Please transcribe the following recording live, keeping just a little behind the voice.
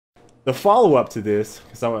the follow-up to this,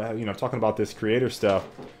 because I'm talking about this creator stuff,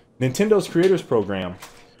 Nintendo's creators program.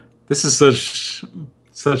 This is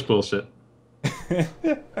such bullshit.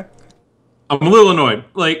 I'm a little annoyed.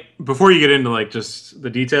 Like before you get into like just the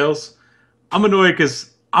details, I'm annoyed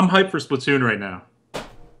because I'm hyped for Splatoon right now.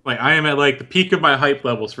 Like I am at like the peak of my hype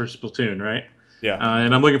levels for Splatoon, right? Yeah.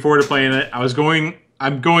 And I'm looking forward to playing it.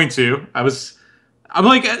 I'm going to. I'm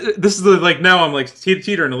like, this is the like now I'm like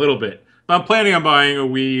teetering a little bit. But I'm planning on buying a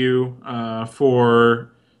Wii U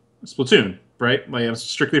for Splatoon, right? Like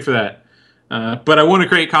strictly for that. But I want to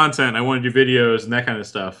create content. I want to do videos and that kind of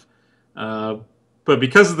stuff. Uh, but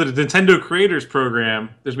because of the Nintendo Creators Program,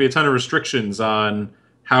 there's gonna be a ton of restrictions on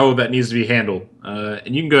how that needs to be handled.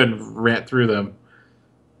 And you can go ahead and rant through them,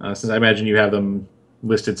 since I imagine you have them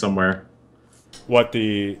listed somewhere. What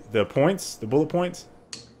the points? The bullet points?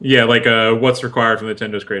 Yeah, like what's required from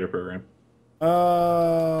Nintendo's Creator Program.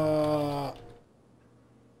 Uh,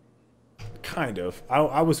 kind of.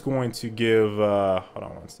 I was going to give. Hold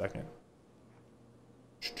on one second.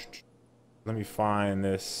 Let me find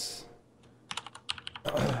this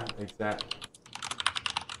exact.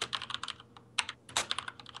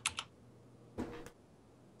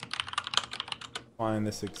 Find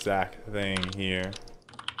this exact thing here.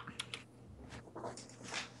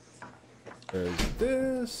 There's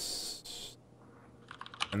this,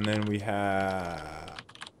 and then we have.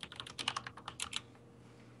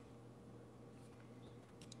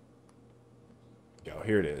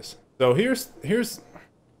 Here it is. So here's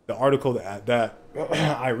the article that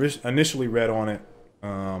I initially read on it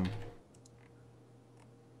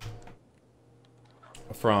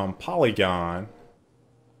from Polygon,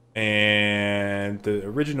 and the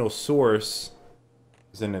original source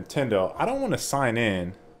is in Nintendo. I don't want to sign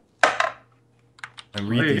in and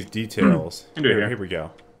read these details. Here we go.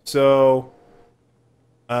 So,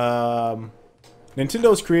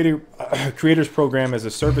 Nintendo's Creators Program is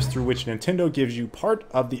a service through which Nintendo gives you part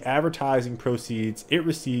of the advertising proceeds it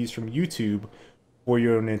receives from YouTube for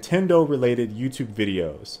your Nintendo-related YouTube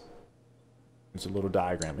videos. There's a little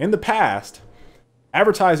diagram. In the past,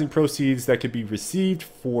 advertising proceeds that could be received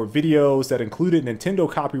for videos that included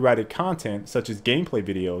Nintendo copyrighted content, such as gameplay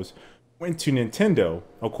videos, went to Nintendo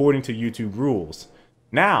according to YouTube rules.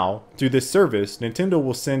 Now, through this service, Nintendo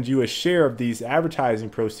will send you a share of these advertising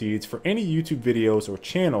proceeds for any YouTube videos or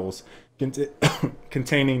channels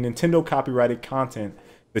containing Nintendo copyrighted content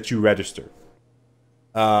that you register.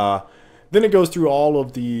 Then it goes through all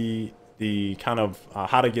of the kind of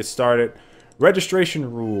how to get started.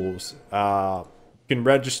 Registration rules. You can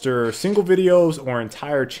register single videos or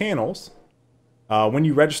entire channels. When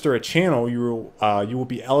you register a channel, you will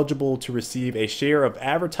be eligible to receive a share of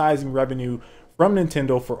advertising revenue from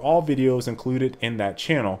Nintendo for all videos included in that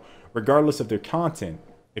channel, regardless of their content.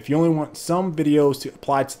 If you only want some videos to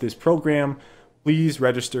apply to this program, please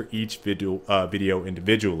register each video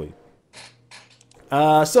individually.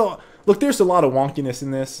 So, look, there's a lot of wonkiness in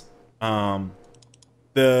this.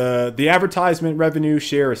 The advertisement revenue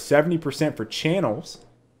share is 70% for channels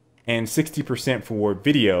and 60% for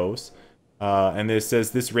videos. And it says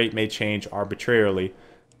this rate may change arbitrarily.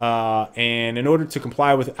 And in order to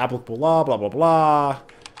comply with applicable law, blah, blah, blah.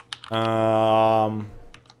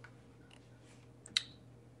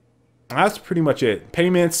 That's pretty much it.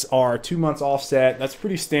 Payments are 2 months offset. That's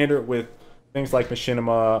pretty standard with things like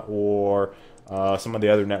Machinima or some of the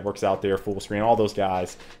other networks out there, Full Screen. All those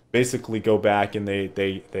guys basically go back and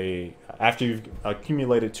they after you've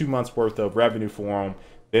accumulated 2 months worth of revenue for them,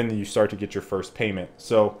 then you start to get your first payment.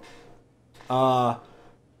 So,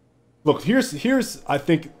 look, here's I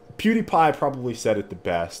think PewDiePie probably said it the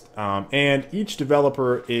best. And each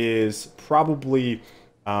developer is probably,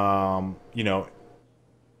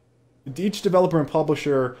 each developer and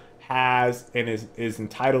publisher has and is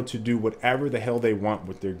entitled to do whatever the hell they want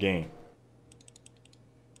with their game.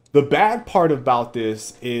 The bad part about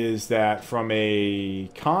this is that from a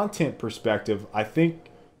content perspective, I think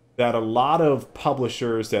that a lot of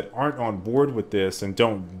publishers that aren't on board with this and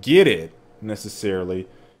don't get it necessarily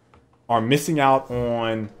are missing out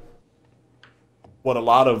on what a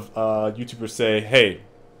lot of YouTubers say, hey,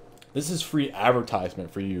 this is free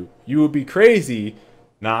advertisement for you. You would be crazy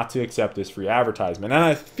not to accept this free advertisement. And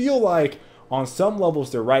I feel like on some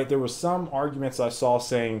levels they're right. There were some arguments I saw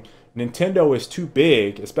saying Nintendo is too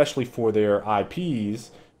big, especially for their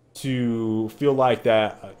IPs, to feel like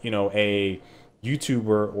that, a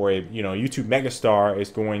YouTuber or a, YouTube megastar is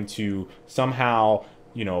going to somehow,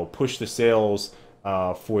 push the sales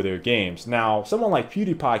for their games. Now, someone like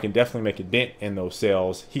PewDiePie can definitely make a dent in those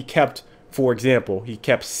sales. He kept, for example,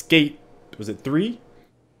 Skate, was it 3?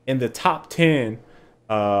 In the top 10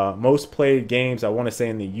 most played games, I want to say,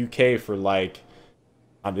 in the UK for like,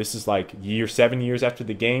 this is like 7 years after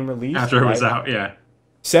the game released, After it was right? out, yeah.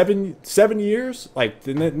 7 years, like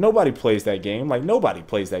nobody plays that game. Like nobody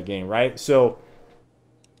plays that game, right? So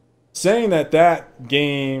saying that that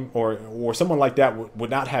game or someone like that would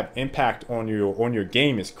not have impact on your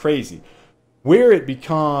game is crazy. Where it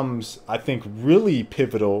becomes, I think, really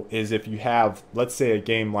pivotal is if you have, let's say, a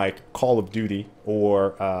game like Call of Duty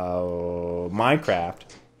or Minecraft.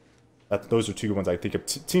 Those are two ones I think of.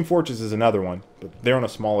 Team Fortress is another one, but they're on a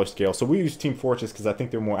smaller scale. So we use Team Fortress because I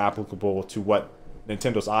think they're more applicable to what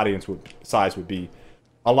Nintendo's size would be.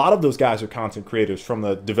 A lot of those guys are content creators from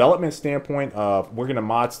the development standpoint of we're going to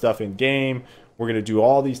mod stuff in game, we're going to do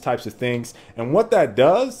all these types of things. And what that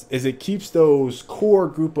does is it keeps those core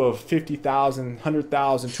group of 50,000,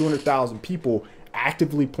 100,000, 200,000 people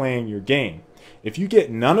actively playing your game. If you get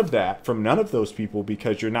none of that from none of those people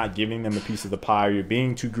because you're not giving them a piece of the pie, or you're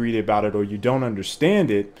being too greedy about it, or you don't understand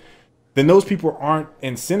it, then those people aren't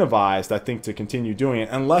incentivized, I think, to continue doing it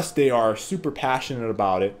unless they are super passionate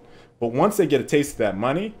about it. But once they get a taste of that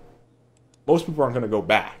money, most people aren't going to go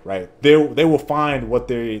back, right? They will find what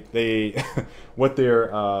what their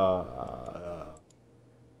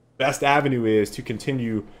best avenue is to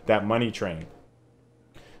continue that money train.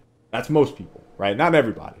 That's most people, right? Not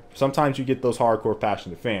everybody. Sometimes you get those hardcore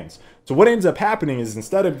passionate fans. So what ends up happening is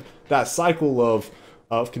instead of that cycle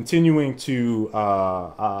of continuing to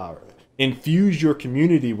infuse your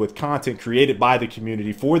community with content created by the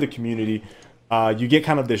community for the community, you get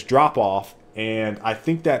kind of this drop off. And I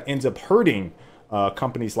think that ends up hurting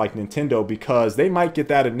companies like Nintendo because they might get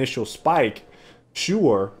that initial spike,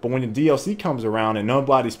 sure, but when the DLC comes around and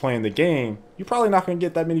nobody's playing the game, you're probably not going to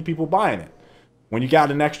get that many people buying it. When you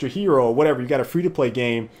got an extra hero or whatever, you got a free-to-play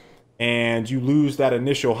game, and you lose that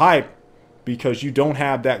initial hype because you don't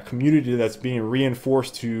have that community that's being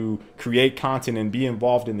reinforced to create content and be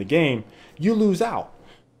involved in the game, you lose out.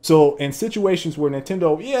 So in situations where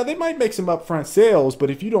Nintendo, yeah, they might make some upfront sales, but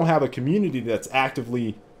if you don't have a community that's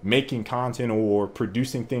actively making content or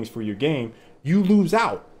producing things for your game, you lose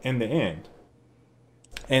out in the end.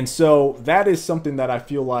 And so that is something that I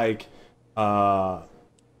feel like on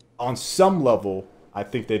some level, I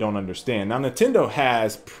think they don't understand. Now, Nintendo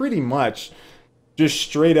has pretty much just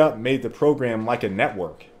straight up made the program like a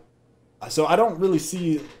network. So I don't really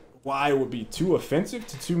see why it would be too offensive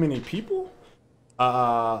to too many people.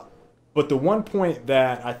 But the one point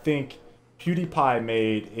that I think PewDiePie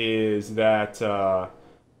made is that,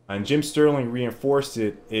 and Jim Sterling reinforced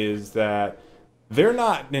it, is that they're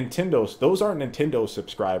not Nintendo's. Those aren't Nintendo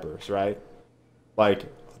subscribers, right? Like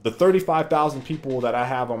the 35,000 people that I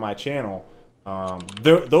have on my channel,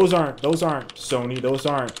 those aren't Sony. Those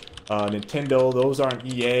aren't Nintendo. Those aren't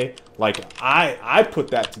EA. Like I put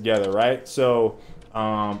that together, right? So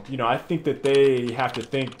you know, I think that they have to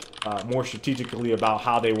think more strategically about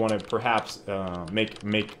how they want to perhaps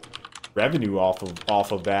make revenue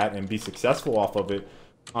off of that and be successful off of it.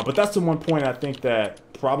 But that's the one point I think that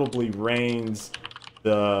probably reigns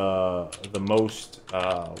the most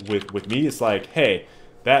with me. It's like, hey,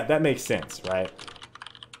 that makes sense, right?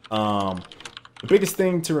 The biggest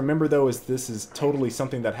thing to remember, though, is this is totally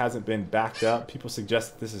something that hasn't been backed up. People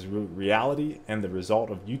suggest that this is reality and the result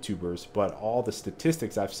of YouTubers, but all the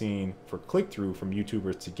statistics I've seen for click-through from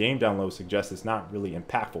YouTubers to game downloads suggest it's not really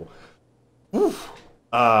impactful. Oof.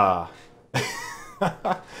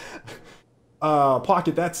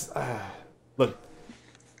 Pocket, that's... look,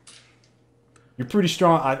 you're pretty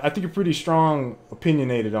strong. I think you're pretty strong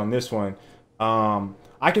opinionated on this one.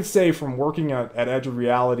 I could say from working at Edge of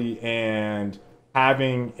Reality and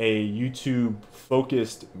having a YouTube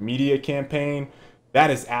focused media campaign,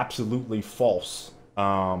 that is absolutely false.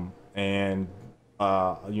 And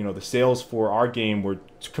you know, the sales for our game were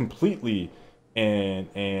completely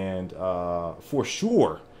and for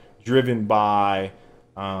sure driven by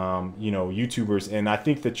you know, YouTubers, and I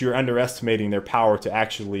think that you're underestimating their power to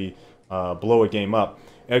actually blow a game up.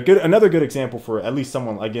 Another good example for at least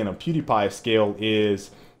someone, again, a PewDiePie scale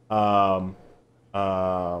is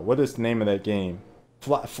what is the name of that game?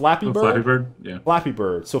 Flappy Bird? Flappy Bird, yeah. Flappy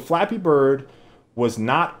Bird. So Flappy Bird was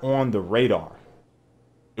not on the radar.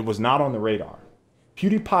 It was not on the radar.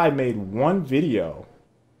 PewDiePie made one video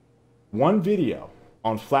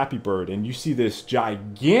on Flappy Bird, and you see this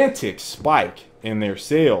gigantic spike in their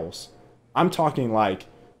sales. I'm talking like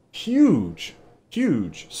huge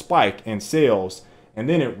spike in sales. And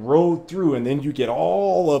then it rolled through, and then you get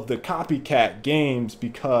all of the copycat games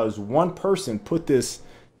because one person put this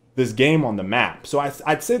game on the map. So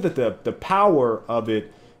I'd say that the power of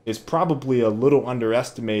it is probably a little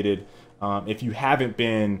underestimated if you haven't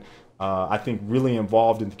been I think really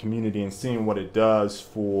involved in the community and seeing what it does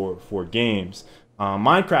for games.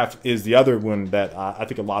 Minecraft is the other one that I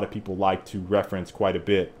think a lot of people like to reference quite a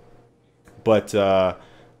bit. But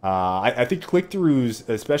I think click-throughs,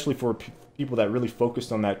 especially for people that really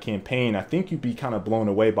focused on that campaign, I think you'd be kind of blown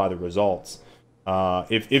away by the results.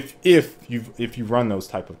 If you've run those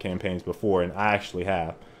type of campaigns before, and I actually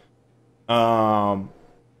have.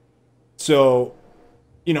 So,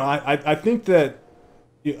 you know, I think that,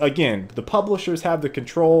 again, the publishers have the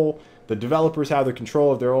control, the developers have the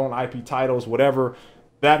control of their own IP titles, whatever.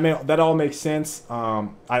 That all makes sense.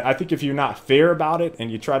 I think if you're not fair about it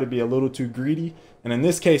and you try to be a little too greedy, and in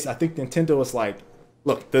this case, I think Nintendo is like,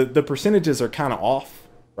 look, the percentages are kind of off,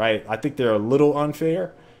 right? I think they're a little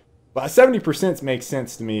unfair, but 70% makes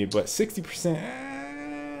sense to me, but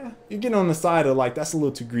 60%, you're getting on the side of like, that's a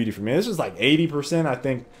little too greedy for me. This is like 80%. I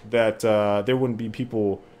think that there wouldn't be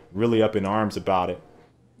people really up in arms about it.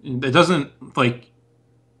 It doesn't like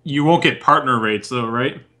you won't get partner rates though,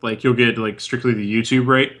 right? Like you'll get like strictly the YouTube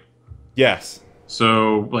rate. Yes,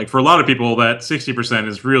 So like for a lot of people, that 60%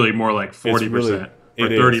 is really more like it's 40% or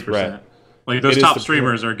it is, right. 30%. Like It those is top the point.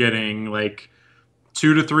 streamers are getting like $2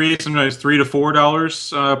 to $3, sometimes $3 to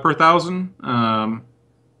 $4 per thousand.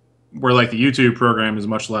 Where like the YouTube program is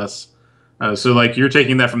much less. So like you're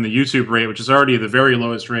taking that from the YouTube rate, which is already the very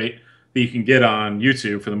lowest rate that you can get on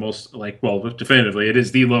YouTube for the most like well definitively it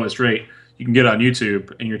is the lowest rate you can get on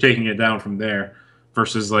YouTube, and you're taking it down from there.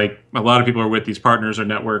 Versus like a lot of people are with these partners or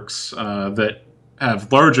networks that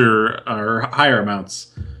have larger or higher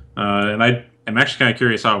amounts, and I am actually kind of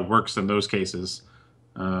curious how it works in those cases,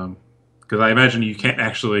 because I imagine you can't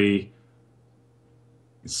actually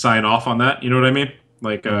sign off on that. You know what I mean?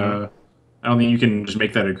 Like, Hmm. I don't think you can just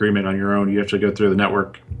make that agreement on your own. You have to go through the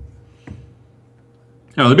network.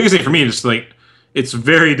 The biggest thing for me is just like it's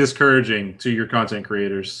very discouraging to your content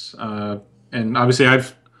creators. And obviously,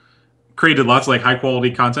 I've created lots of like high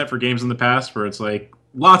quality content for games in the past, where it's like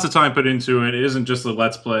lots of time put into it. It isn't just a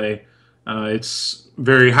let's play. It's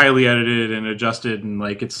very highly edited and adjusted, and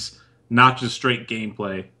like it's not just straight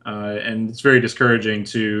gameplay. And it's very discouraging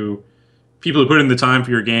to people who put in the time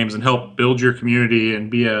for your games and help build your community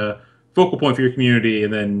and be a focal point for your community,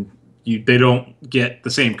 and then they don't get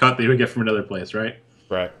the same cut they would get from another place, right?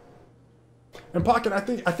 Right. And Pocket, I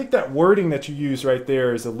think that wording that you use right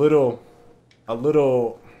there is a little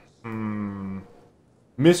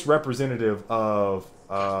misrepresentative of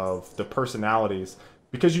the personalities,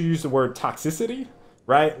 because you use the word toxicity,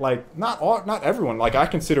 right? Like not everyone. Like I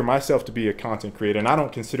consider myself to be a content creator, and I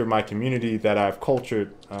don't consider my community that I've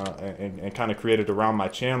cultured and kind of created around my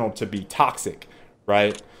channel to be toxic,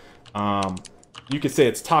 right? Um, you could say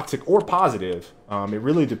it's toxic or positive. It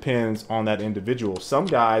really depends on that individual. Some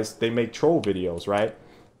guys, they make troll videos, right?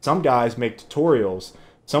 Some guys make tutorials.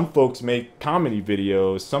 Some folks make comedy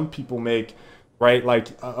videos. Some people make, right? Like,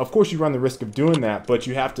 of course, you run the risk of doing that, but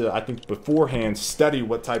you have to, I think, beforehand study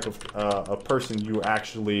what type of a person you're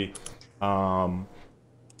actually trying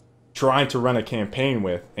to run a campaign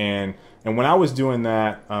with. And when I was doing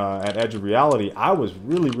that at Edge of Reality, I was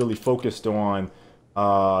really focused on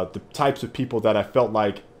the types of people that I felt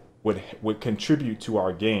like would contribute to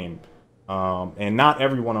our game. And not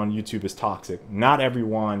everyone on YouTube is toxic. Not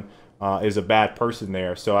everyone is a bad person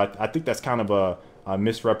there. So I think that's kind of a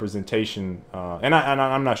misrepresentation. And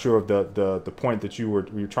I'm not sure of the point that you were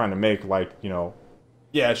trying to make. Like, you know,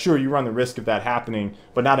 yeah, sure, you run the risk of that happening,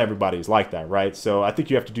 but not everybody's like that, right? So I think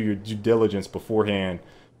you have to do your due diligence beforehand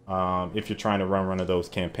if you're trying to run one of those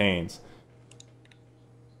campaigns.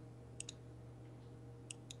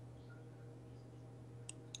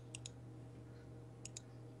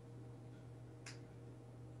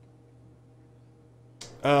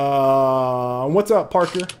 What's up,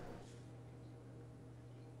 Parker?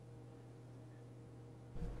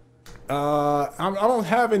 I don't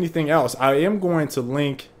have anything else. I am going to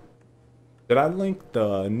link. Did I link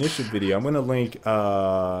the initial video? I'm gonna link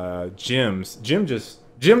Jim's.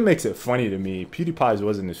 Jim makes it funny to me. PewDiePie's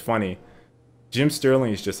wasn't as funny. Jim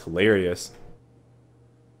Sterling is just hilarious.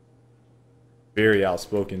 Very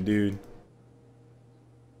outspoken dude.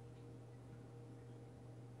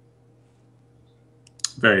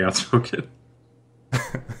 Very outspoken.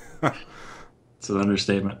 It's an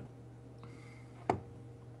understatement.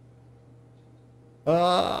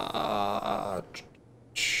 Uh,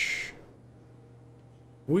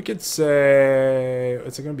 we could say,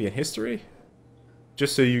 is it gonna be in history?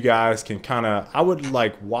 Just so you guys can kind of, I would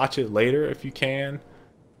like watch it later if you can.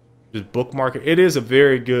 Just bookmark it. It is a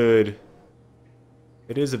very good.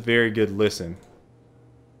 It is a very good listen.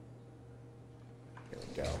 Here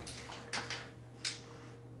we go.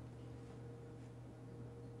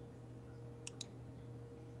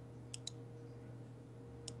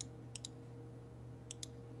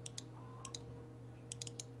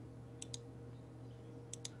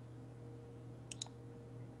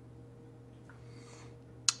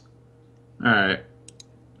 All right.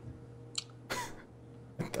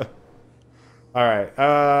 All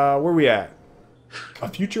right. Where we at? A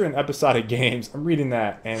future in episodic games. I'm reading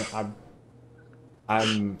that, and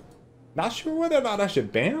I'm not sure whether or not I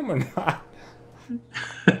should ban them or not.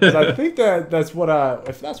 'Cause I think that's what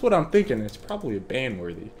if that's what I'm thinking, it's probably a ban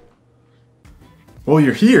worthy. Well,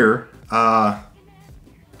 you're here.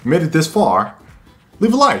 Made it this far.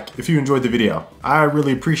 Leave a like if you enjoyed the video. I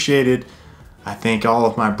really appreciate it. I think all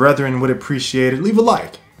of my brethren would appreciate it. Leave a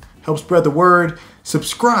like. Help spread the word.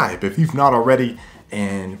 Subscribe if you've not already.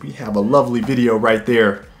 And we have a lovely video right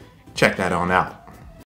there. Check that on out.